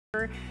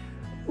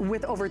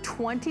with over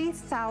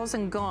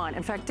 20,000 gone.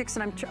 In fact,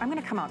 Dixon, I'm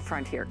gonna come out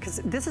front here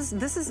because this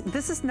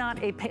is not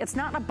it's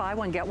not a buy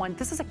one, get one.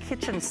 This is a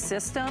kitchen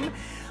system.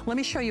 Let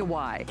me show you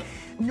why.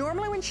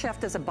 Normally when Chef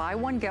does a buy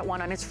one, get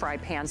one on his fry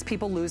pans,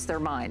 people lose their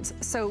minds.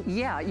 So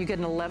yeah, you get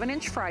an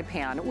 11-inch fry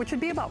pan, which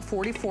would be about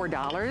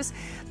 $44.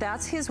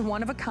 That's his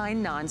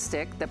one-of-a-kind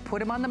nonstick that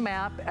put him on the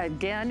map.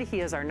 Again,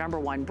 he is our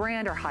 #1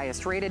 brand, our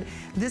highest rated.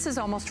 This is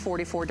almost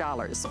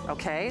 $44,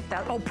 okay?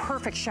 Oh,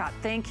 perfect shot,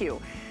 thank you.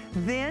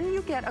 Then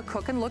you get a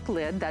cook and look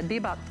lid. That'd be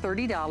about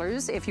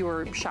 $30 if you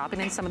were shopping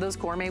in some of those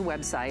gourmet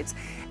websites.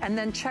 And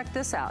then check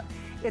this out.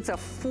 It's a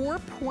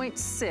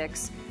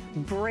 4.6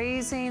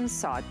 braising,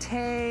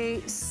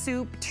 saute,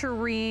 soup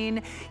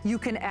tureen. You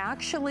can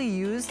actually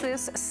use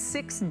this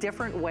 6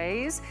 different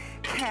ways.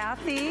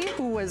 Kathy,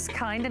 who was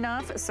kind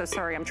enough, so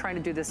sorry, I'm trying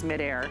to do this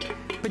midair,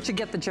 but you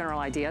get the general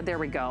idea. There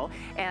we go.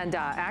 And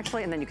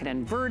actually, and then you can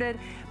invert it.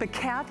 But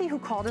Kathy, who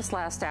called us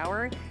last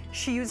hour,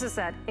 she uses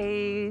that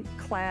A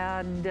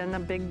clad and a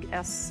big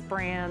S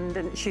brand,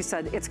 and she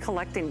said it's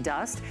collecting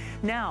dust.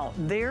 Now,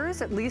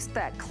 there's at least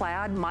that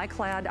clad, my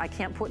clad, I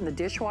can't put in the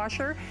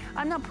dishwasher.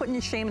 I'm not putting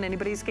shame in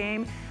anybody's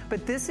game,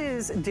 but this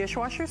is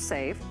dishwasher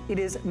safe. It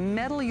is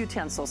metal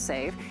utensil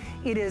safe.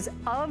 It is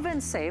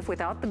oven safe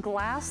without the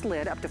glass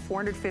lid up to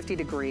 450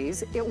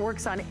 degrees. It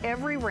works on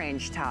every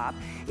range top.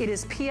 It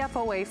is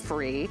PFOA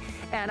free.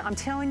 And I'm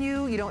telling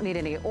you, you don't need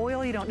any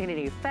oil, you don't need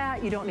any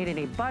fat, you don't need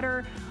any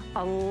butter.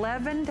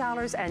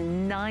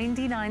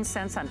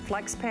 $11.99 on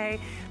FlexPay.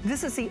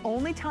 This is the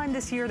only time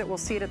this year that we'll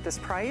see it at this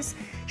price.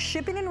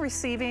 Shipping and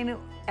receiving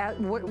at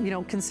what, you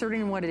know,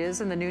 considering what it is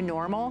in the new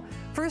normal,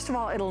 first of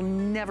all, it'll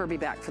never be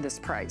back for this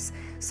price.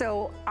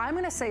 So I'm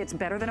gonna say it's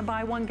better than a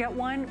buy one, get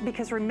one,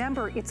 because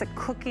remember, it's a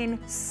cooking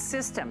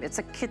system. It's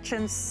a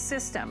kitchen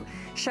system.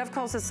 Chef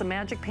calls this a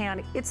magic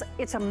pan.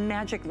 It's a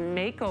magic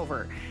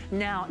makeover.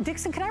 Now,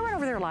 Dixon, can I run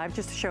over there live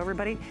just to show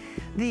everybody?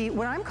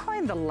 What I'm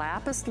calling the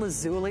lapis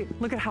lazuli,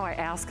 look at how I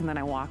ask and then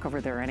I walk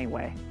over there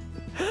anyway.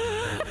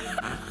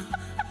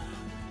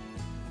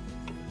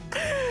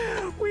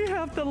 We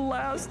have the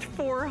last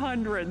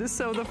 400.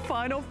 So the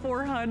final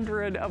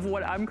 400 of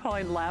what I'm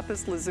calling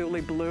lapis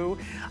lazuli blue.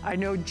 I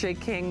know J.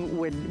 King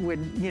would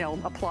you know,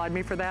 applaud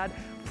me for that.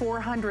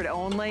 400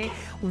 only.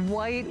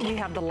 White, we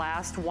have the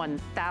last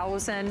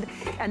 1,000.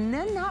 And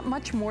then not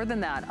much more than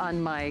that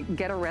on my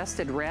Get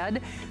Arrested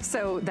red.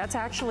 So that's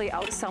actually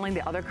outselling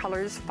the other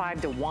colors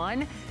 5 to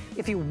 1.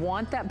 If you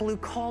want that blue,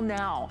 call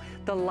now.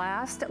 The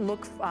last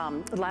look,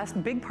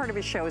 last big part of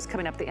his show is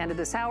coming up at the end of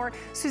this hour.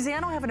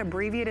 Suzanne will have an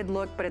abbreviated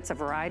look, but it's a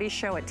variety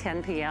show at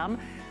 10 p.m.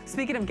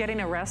 Speaking of getting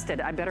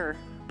arrested, I better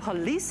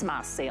police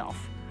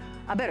myself.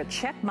 I better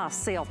check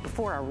myself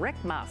before I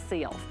wreck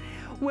myself.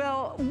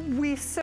 Well, we